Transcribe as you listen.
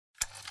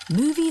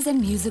Movies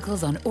and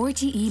musicals on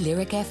RTE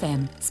Lyric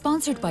FM.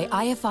 Sponsored by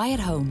IFI at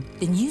Home,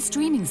 the new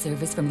streaming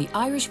service from the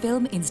Irish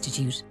Film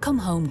Institute. Come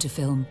home to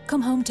film.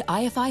 Come home to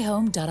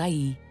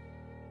ifihome.ie.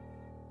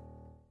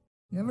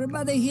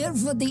 Everybody here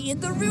for the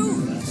interview?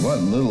 What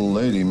little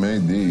lady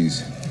made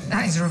these?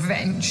 That is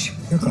revenge.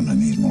 You're gonna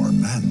need more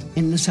men.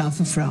 In the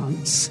south of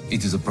France.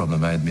 It is a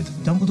problem, I admit.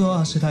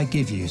 Dumbledore said I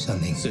give you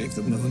something. Save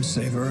the moon,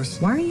 save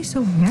Earth. Why are you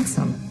so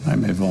handsome? I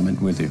may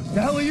vomit with you.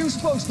 The hell are you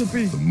supposed to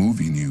be? The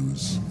movie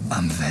news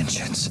I'm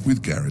vengeance.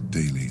 with Garrett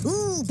Daly.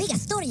 Ooh, big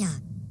Astoria.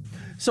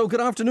 So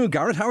good afternoon,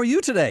 Garrett. How are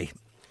you today?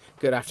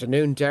 Good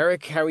afternoon,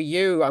 Derek. How are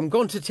you? I'm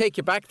going to take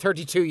you back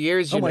 32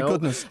 years, you know. Oh, my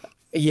goodness.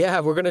 Yeah,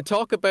 we're going to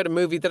talk about a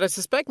movie that I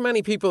suspect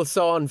many people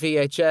saw on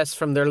VHS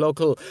from their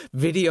local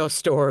video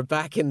store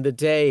back in the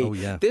day. Oh,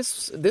 yeah.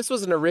 This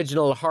was an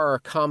original horror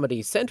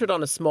comedy centred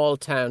on a small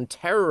town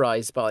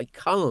terrorised by a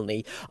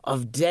colony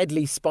of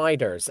deadly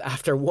spiders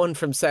after one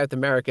from South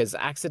America is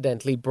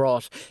accidentally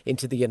brought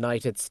into the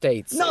United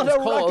States. Not It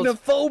was called-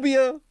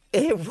 arachnophobia.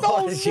 It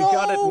was. You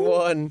got it in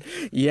one.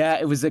 Yeah,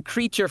 it was a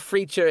creature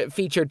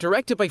feature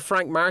directed by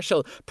Frank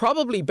Marshall,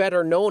 probably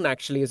better known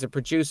actually as a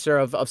producer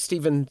of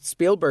Steven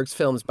Spielberg's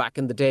films back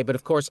in the day, but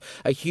of course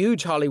a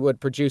huge Hollywood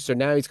producer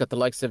now. He's got the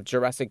likes of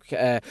Jurassic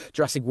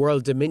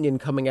World Dominion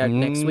coming out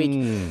next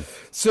week.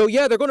 So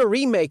yeah, they're going to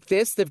remake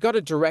this. They've got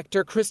a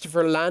director,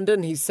 Christopher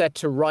Landon. He's set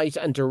to write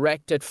and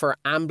direct it for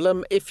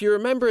Amblin. If you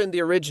remember in the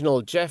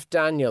original, Jeff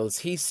Daniels,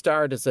 he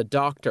starred as a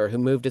doctor who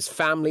moved his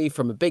family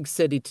from a big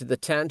city to the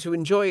town to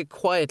enjoy a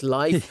quiet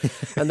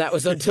life, and that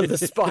was until the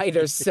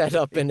spiders set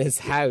up in his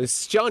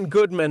house. John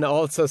Goodman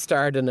also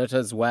starred in it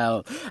as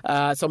well.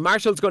 So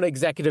Marshall's going to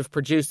executive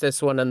produce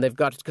this one, and they've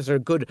got, because they're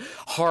good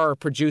horror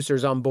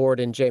producers on board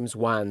in James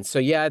Wan. So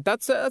yeah,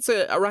 that's a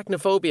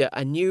Arachnophobia,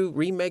 a new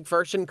remake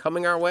version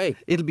coming our way.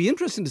 It'll be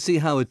interesting to see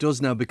how it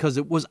does now, because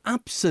it was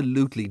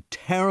absolutely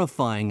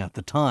terrifying at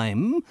the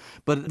time,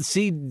 but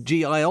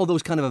CGI, all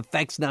those kind of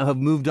effects now have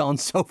moved on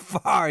so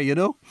far, you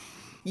know?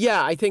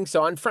 Yeah, I think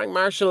so. And Frank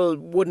Marshall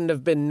wouldn't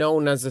have been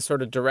known as a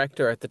sort of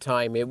director at the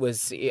time.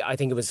 I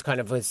think it was kind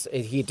of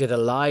he did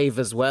Alive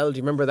as well. Do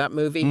you remember that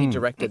movie? He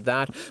directed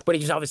that. But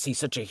he was obviously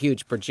such a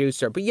huge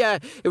producer. But yeah,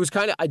 it was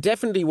it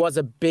definitely was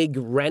a big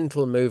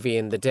rental movie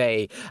in the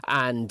day.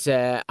 And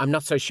I'm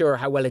not so sure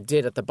how well it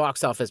did at the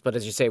box office. But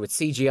as you say, with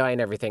CGI and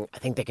everything, I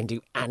think they can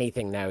do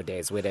anything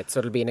nowadays with it. So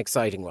it'll be an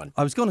exciting one.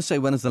 I was going to say,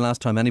 when is the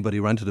last time anybody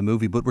rented a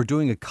movie? But we're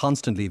doing it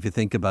constantly if you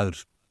think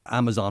about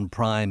Amazon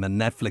Prime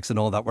and Netflix and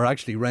all that. We're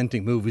actually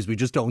renting movies. We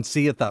just don't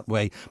see it that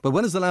way. But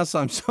when is the last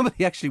time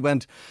somebody actually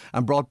went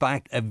and brought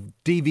back a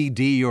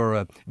DVD or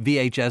a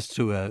VHS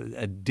to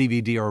a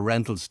DVD or a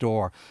rental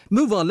store?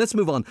 Let's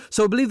move on.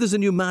 So I believe there's a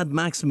new Mad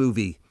Max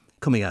movie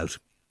coming out.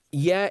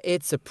 Yeah,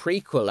 it's a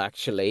prequel,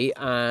 actually,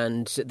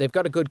 and they've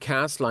got a good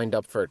cast lined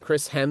up for it.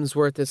 Chris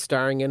Hemsworth is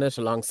starring in it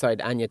alongside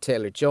Anya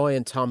Taylor-Joy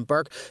and Tom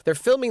Burke. They're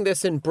filming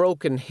this in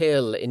Broken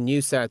Hill in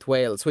New South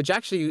Wales, which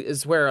actually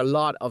is where a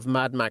lot of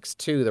Mad Max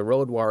 2, The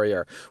Road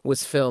Warrior,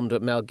 was filmed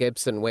with Mel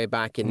Gibson way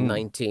back in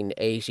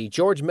 1980.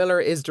 George Miller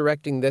is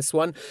directing this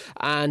one,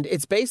 and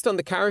it's based on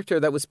the character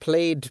that was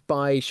played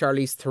by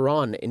Charlize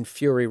Theron in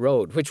Fury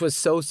Road, which was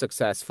so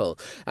successful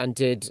and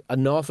did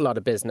an awful lot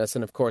of business,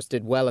 and of course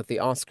did well at the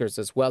Oscars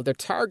as well. They're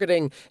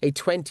targeting a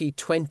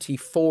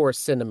 2024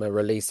 cinema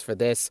release for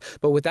this,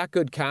 but with that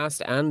good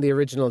cast and the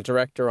original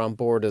director on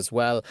board as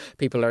well,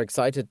 people are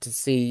excited to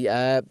see,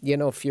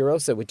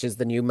 Furiosa, which is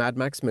the new Mad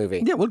Max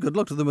movie. Yeah, well, good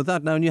luck to them with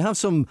that now. And you have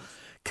some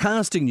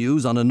casting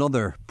news on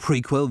another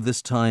prequel,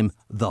 this time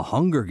The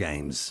Hunger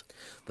Games.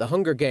 The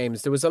Hunger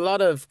Games. There was a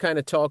lot of kind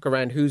of talk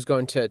around who's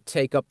going to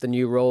take up the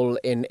new role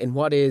in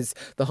what is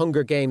The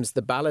Hunger Games,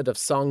 The Ballad of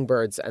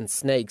Songbirds and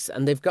Snakes.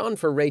 And they've gone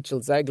for Rachel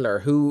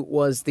Zegler, who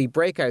was the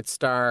breakout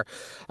star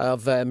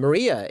of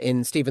Maria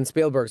in Steven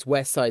Spielberg's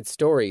West Side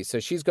Story. So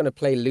she's going to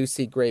play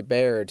Lucy Gray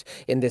Baird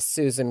in this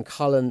Susan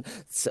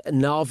Collins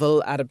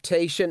novel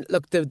adaptation.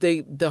 Look,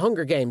 the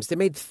Hunger Games, they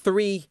made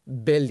 $3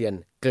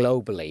 billion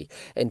globally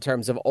in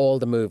terms of all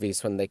the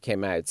movies when they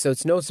came out. So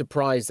it's no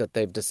surprise that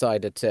they've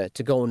decided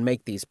to go and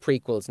make these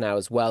prequels now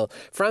as well.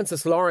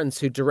 Francis Lawrence,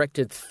 who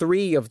directed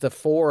 3 of the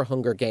 4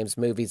 Hunger Games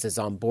movies, is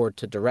on board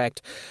to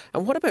direct.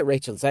 And what about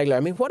Rachel Zegler? I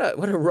mean, what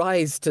a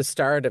rise to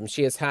stardom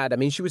she has had. I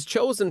mean, she was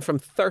chosen from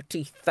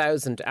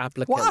 30,000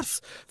 applicants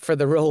for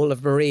the role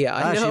of Maria.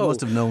 I know. She must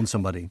have known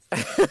somebody.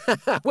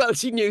 Well,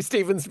 she knew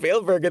Steven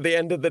Spielberg at the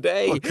end of the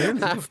day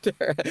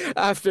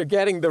after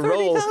getting the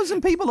role.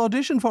 30,000 people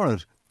auditioned for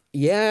it.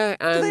 Yeah,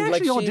 and did they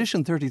actually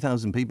audition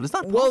 30,000 people? Is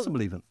that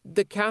possible even?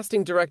 The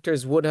casting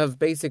directors would have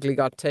basically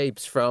got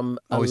tapes from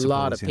a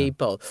lot of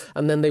people,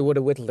 and then they would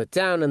have whittled it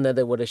down, and then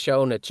they would have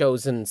shown a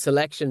chosen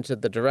selection to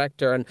the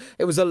director, and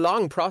it was a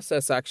long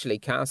process actually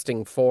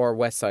casting for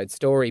West Side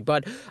Story.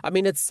 But I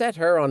mean, it's set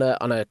her on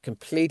a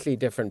completely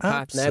different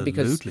path now,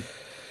 because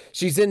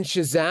she's in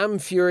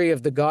Shazam! Fury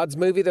of the Gods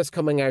movie that's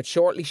coming out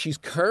shortly. She's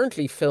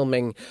currently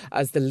filming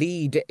as the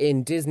lead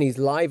in Disney's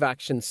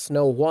live-action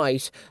Snow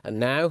White, and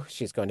now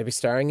she's going to be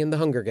starring in The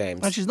Hunger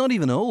Games. And she's not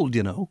even old,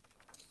 you know.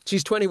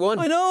 She's 21.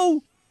 I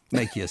know.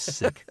 Make you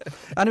sick.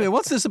 Anyway,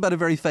 what's this about a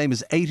very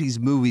famous 80s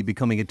movie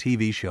becoming a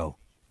TV show?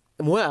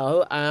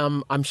 Well,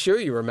 I'm sure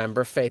you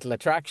remember Fatal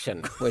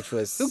Attraction, which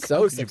was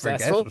so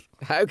successful.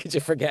 How could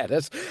you forget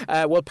it?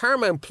 Well,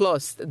 Paramount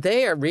Plus,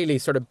 they are really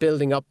sort of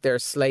building up their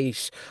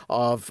slate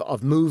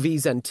of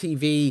movies and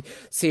TV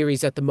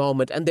series at the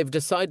moment, and they've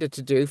decided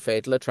to do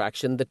Fatal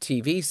Attraction, the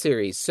TV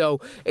series. So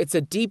it's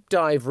a deep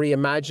dive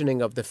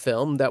reimagining of the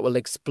film that will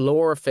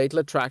explore Fatal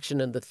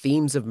Attraction and the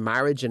themes of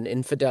marriage and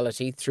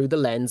infidelity through the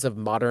lens of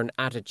modern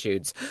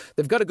attitudes.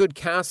 They've got a good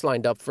cast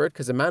lined up for it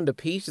because Amanda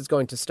Peet is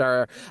going to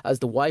star as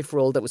the wife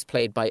role that was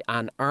played by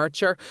Anne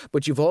Archer,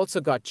 but you've also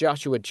got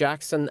Joshua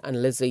Jackson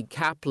and Lizzie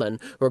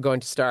Kaplan who are going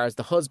to star as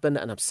the husband,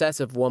 an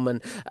obsessive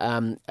woman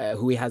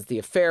who he has the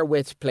affair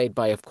with, played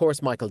by, of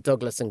course, Michael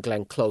Douglas and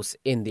Glenn Close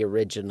in the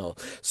original.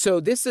 So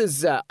this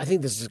is, I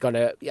think this is going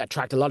to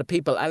attract a lot of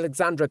people.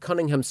 Alexandra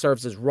Cunningham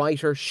serves as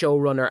writer,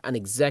 showrunner and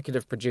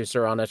executive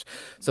producer on it.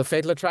 So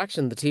Fatal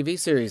Attraction, the TV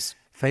series.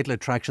 Fatal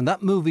Attraction.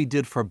 That movie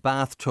did for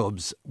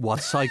bathtubs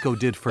what Psycho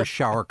did for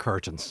shower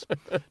curtains.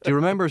 Do you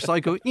remember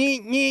Psycho?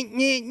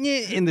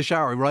 In the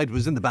shower, right? It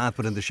was in the bath,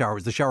 but in the shower. It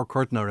was the shower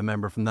curtain I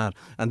remember from that.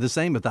 And the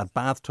same with that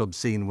bathtub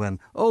scene when,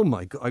 oh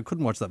my God, I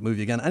couldn't watch that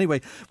movie again. Anyway,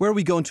 where are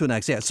we going to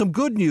next? Yeah, some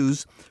good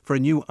news for a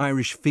new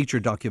Irish feature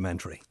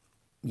documentary.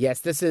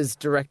 Yes, this is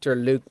director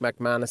Luke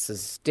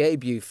McManus's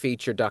debut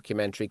feature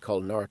documentary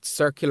called North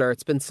Circular.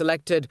 It's been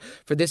selected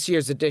for this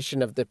year's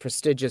edition of the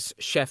prestigious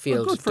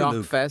Sheffield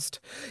Doc Fest.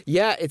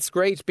 Yeah, it's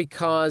great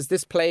because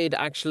this played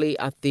actually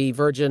at the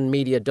Virgin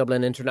Media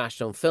Dublin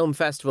International Film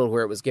Festival,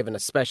 where it was given a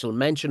special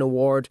mention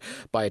award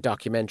by a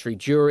documentary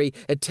jury.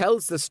 It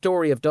tells the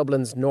story of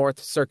Dublin's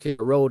North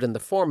Circular Road in the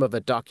form of a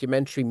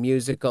documentary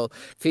musical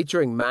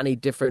featuring many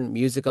different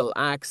musical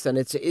acts, and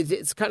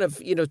it's kind of,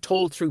 you know,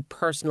 told through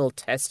personal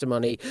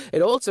testimony.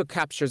 It also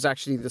captures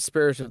actually the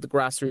spirit of the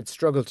grassroots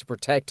struggle to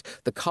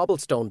protect the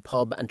Cobblestone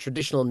pub and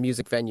traditional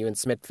music venue in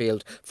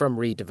Smithfield from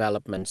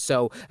redevelopment.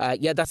 So,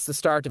 that's the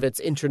start of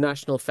its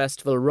international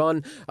festival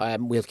run.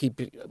 We'll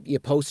keep you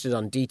posted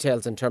on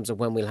details in terms of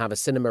when we'll have a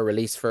cinema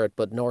release for it,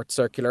 but North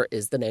Circular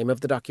is the name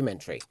of the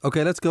documentary.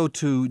 OK, let's go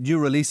to new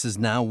releases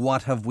now.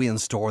 What have we in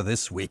store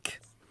this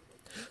week?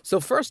 So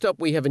first up,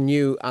 we have a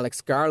new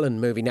Alex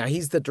Garland movie. Now,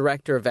 he's the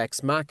director of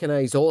Ex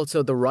Machina. He's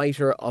also the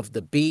writer of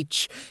The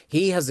Beach.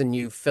 He has a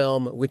new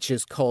film which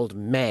is called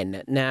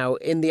Men. Now,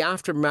 in the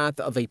aftermath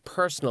of a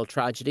personal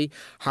tragedy,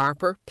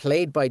 Harper,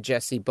 played by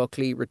Jessie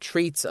Buckley,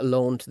 retreats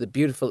alone to the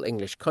beautiful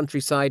English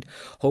countryside,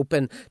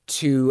 hoping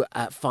to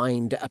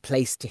find a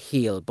place to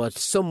heal. But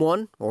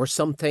someone or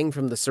something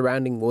from the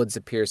surrounding woods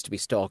appears to be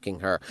stalking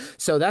her.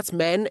 So that's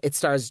Men. It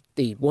stars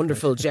the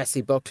wonderful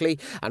Jessie Buckley,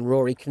 and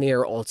Rory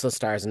Kinnear also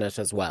stars in it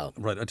as well.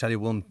 Right, I'll tell you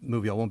one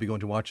movie I won't be going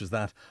to watch is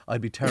that.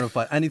 I'd be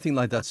terrified. Anything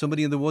like that.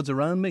 Somebody in the woods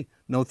around me?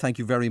 No, thank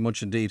you very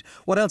much indeed.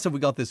 What else have we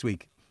got this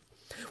week?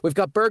 We've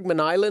got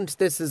Bergman Island.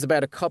 This is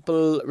about a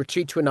couple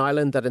retreat to an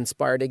island that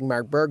inspired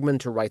Ingmar Bergman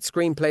to write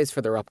screenplays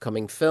for their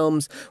upcoming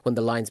films when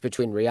the lines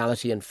between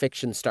reality and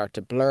fiction start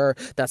to blur.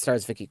 That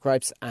stars Vicky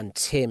Krieps and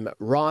Tim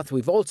Roth.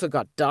 We've also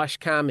got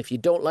Dashcam. If you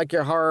don't like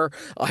your horror,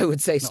 I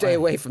would say stay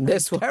away from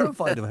this one. I'm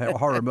terrified of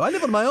horror. I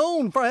live on my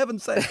own, for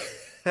heaven's sake.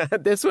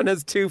 This one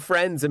has two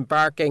friends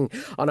embarking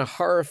on a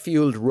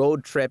horror-fueled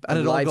road trip. And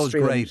it all goes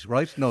great,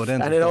 right? No, it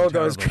ends and it all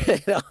goes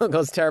great. It all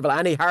goes terrible.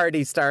 Annie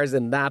Hardy stars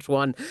in that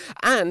one.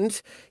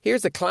 And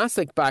here's a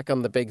classic back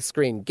on the big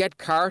screen, Get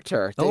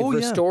Carter. They've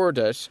restored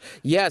it.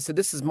 Yeah, so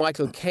this is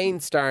Michael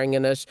Caine starring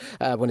in it.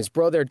 When his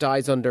brother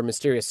dies under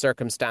mysterious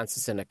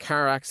circumstances in a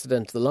car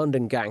accident, the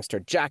London gangster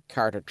Jack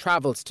Carter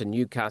travels to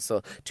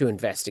Newcastle to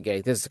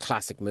investigate. This is a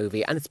classic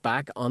movie, and it's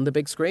back on the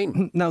big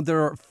screen. Now,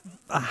 there are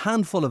a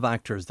handful of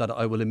actors that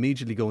I will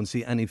immediately go and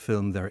see any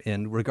film they're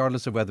in,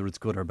 regardless of whether it's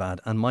good or bad.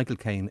 And Michael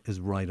Caine is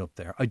right up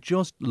there. I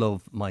just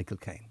love Michael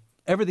Caine.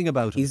 Everything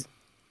about him.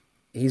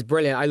 He's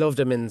brilliant. I loved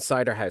him in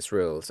Cider House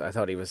Rules. I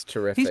thought he was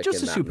terrific. He's just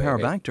in a that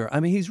superb movie. actor. I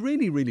mean, he's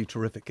really, really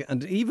terrific.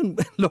 And even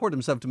lowered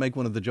himself to make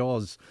one of the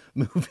Jaws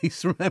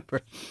movies,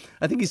 remember?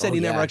 I think he said he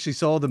never actually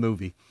saw the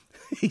movie.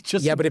 He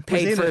just but it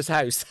paid for his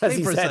house, as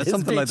he said,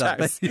 something like that.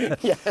 House.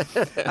 Yeah.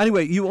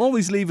 Anyway, you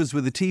always leave us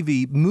with a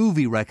TV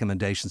movie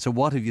recommendation. So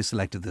what have you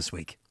selected this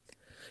week?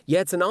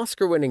 Yeah, it's an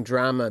Oscar-winning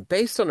drama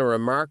based on a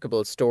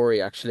remarkable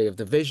story, actually, of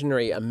the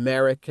visionary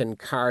American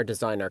car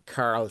designer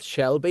Carl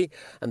Shelby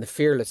and the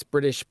fearless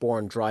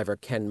British-born driver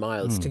Ken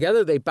Miles.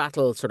 Together, they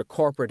battle sort of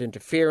corporate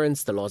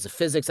interference, the laws of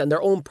physics, and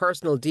their own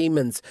personal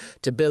demons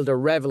to build a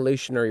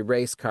revolutionary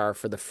race car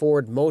for the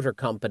Ford Motor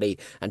Company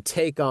and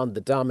take on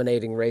the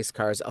dominating race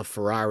cars of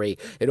Ferrari.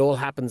 It all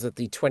happens at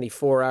the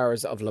 24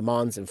 Hours of Le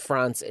Mans in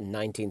France in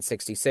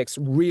 1966.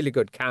 Really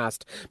good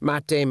cast.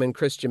 Matt Damon,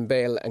 Christian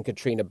Bale, and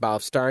Katrina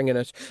Balfe starring in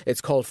it.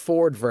 It's called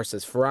Ford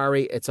versus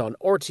Ferrari. It's on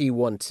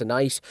RT1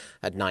 tonight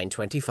at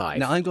 9:25.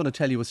 Now, I'm going to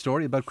tell you a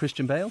story about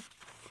Christian Bale.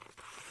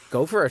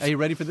 Go for it. Are you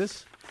ready for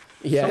this?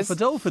 Yes. So,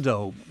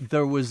 Fado,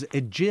 there was a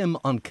gym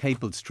on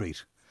Capel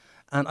Street.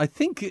 And I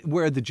think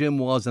where the gym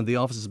was and the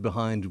offices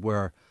behind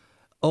were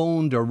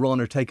owned or run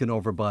or taken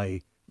over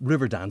by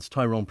Riverdance,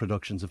 Tyrone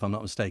Productions, if I'm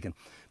not mistaken.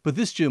 But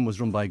this gym was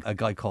run by a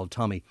guy called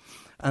Tommy.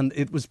 And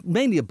it was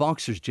mainly a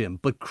boxer's gym.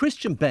 But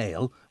Christian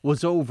Bale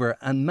was over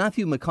and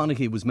Matthew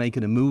McConaughey was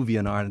making a movie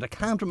in Ireland. I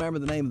can't remember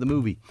the name of the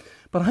movie.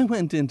 But I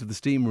went into the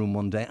steam room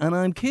one day, and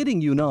I'm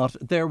kidding you not,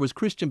 there was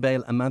Christian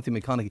Bale and Matthew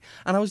McConaughey.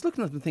 And I was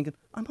looking at them thinking,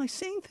 am I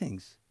seeing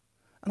things?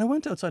 And I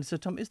went outside and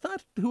said, Tom, is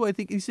that who I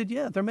think? He said,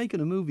 yeah, they're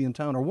making a movie in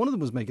town. Or one of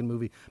them was making a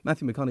movie.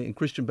 Matthew McConaughey and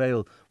Christian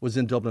Bale was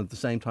in Dublin at the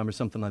same time or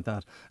something like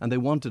that. And they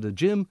wanted a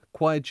gym,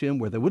 quiet gym,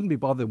 where they wouldn't be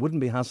bothered, they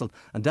wouldn't be hassled.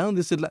 And down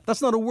this...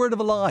 That's not a word of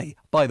a lie,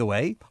 by the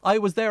way. I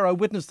was there. I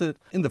witnessed it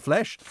in the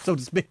flesh, so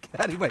to speak.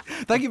 Anyway,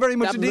 thank you very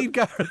much indeed,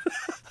 Gareth.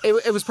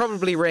 It was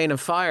probably Rain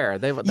of Fire.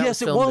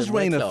 Yes, it was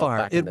Rain of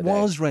Fire. It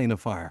was Rain of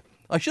Fire.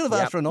 I should have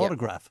asked for an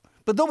autograph.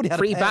 But nobody had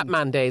a pen.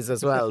 Pre-Batman days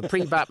as well.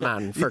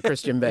 Pre-Batman for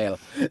Christian Bale.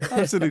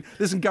 Absolutely.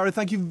 Listen, Gareth,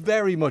 thank you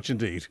very much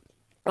indeed.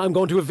 I'm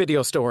going to a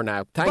video store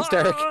now. Thanks,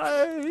 Bye.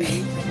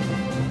 Derek.